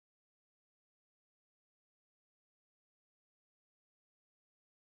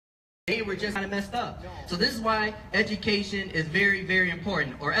They were just kind of messed up. So this is why education is very, very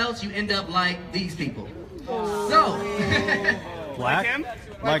important, or else you end up like these people. So, black?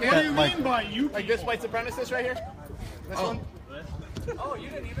 Like what do you mean by you? Like this white supremacist right here? This one? Oh, you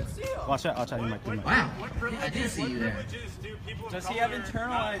didn't even see him. Watch out, you might. Wow, I did see you there. Does he have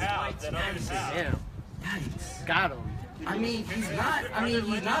internalized white supremacy? Damn. Yikes. Got him. I mean, he's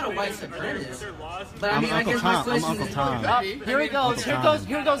not a white supremacist. But I mean, I'm I guess my question Uncle is... Tom. Oh, here he goes.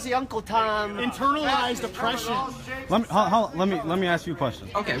 Here goes the Uncle Tom. Internalized oppression. Let me ask you a question.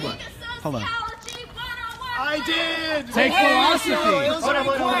 Okay, what? Hold on. I did! Take philosophy.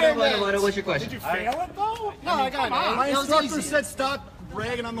 What's your question? Did you fail it though? No, I got it. My instructor said stop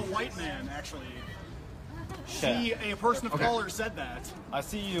bragging on the white man, actually. She, a person of color, said that. I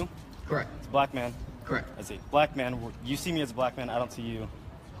see you. Correct. It's a black man. Correct. I see. Black man. You see me as a black man. I don't see you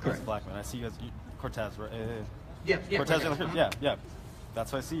Correct. as a black man. I see you as Cortez, right? Yeah. Cortez, yeah.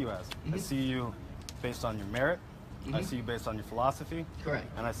 That's what I see you as. I see you based on your merit. I see you based on your philosophy. Correct.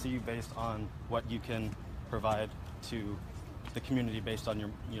 And I see you based on what you can provide to the community based on your,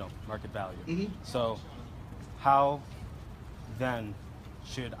 market value. So, how then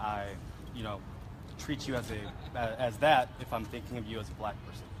should I, treat you as that if I'm thinking of you as a black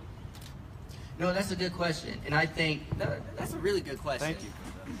person? No, that's a good question, and I think that's a really good question. Thank you.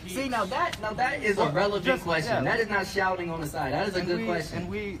 See, now that is a relevant question. Yeah. That is not shouting on the side. That is a good question. And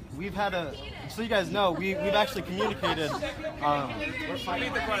we've had so you guys know, we've actually communicated.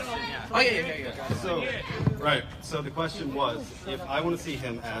 Repeat the question. Yeah. Oh yeah. So, right. So the question was, if I want to see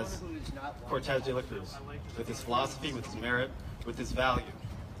him as Cortez de la Cruz, with his philosophy, with his merit, with his value,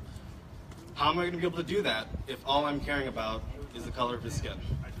 how am I going to be able to do that if all I'm caring about is the color of his skin?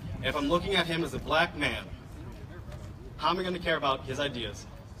 If I'm looking at him as a black man, how am I going to care about his ideas,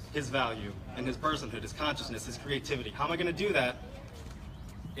 his value, and his personhood, his consciousness, his creativity? How am I going to do that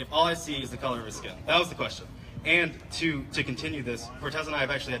if all I see is the color of his skin? That was the question. And to continue this, Cortez and I have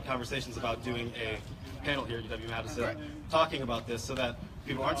actually had conversations about doing a panel here at UW-Madison, talking about this so that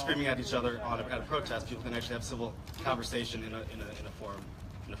people aren't screaming at each other at a protest. People can actually have civil conversation in a forum.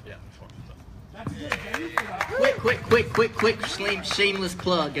 Quick, shameless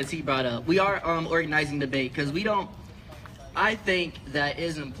plug, as he brought up. We are organizing debate because I think that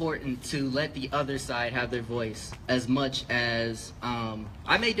is important to let the other side have their voice as much as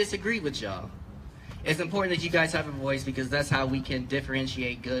I may disagree with y'all. It's important that you guys have a voice because that's how we can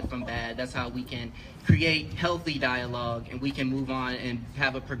differentiate good from bad. That's how we can create healthy dialogue and we can move on and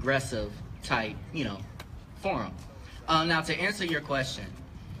have a progressive type, forum. Now, to answer your question,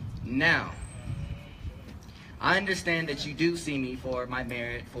 now, I understand that you do see me for my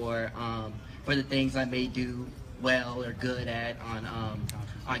merit, for the things I may do well or good at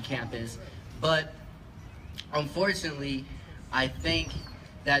on campus, but unfortunately, I think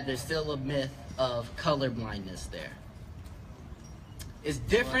that there's still a myth of color blindness there. It's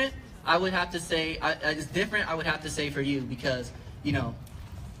different. I would have to say it's different. I would have to say for you because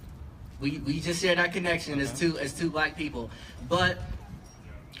we just share that connection as two black people, but.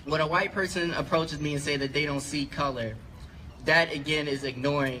 When a white person approaches me and say that they don't see color, that again is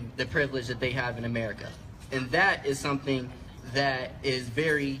ignoring the privilege that they have in America. And that is something that is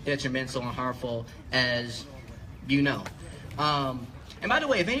very detrimental and harmful, as you know. And by the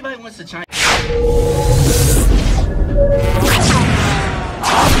way, if anybody wants to chime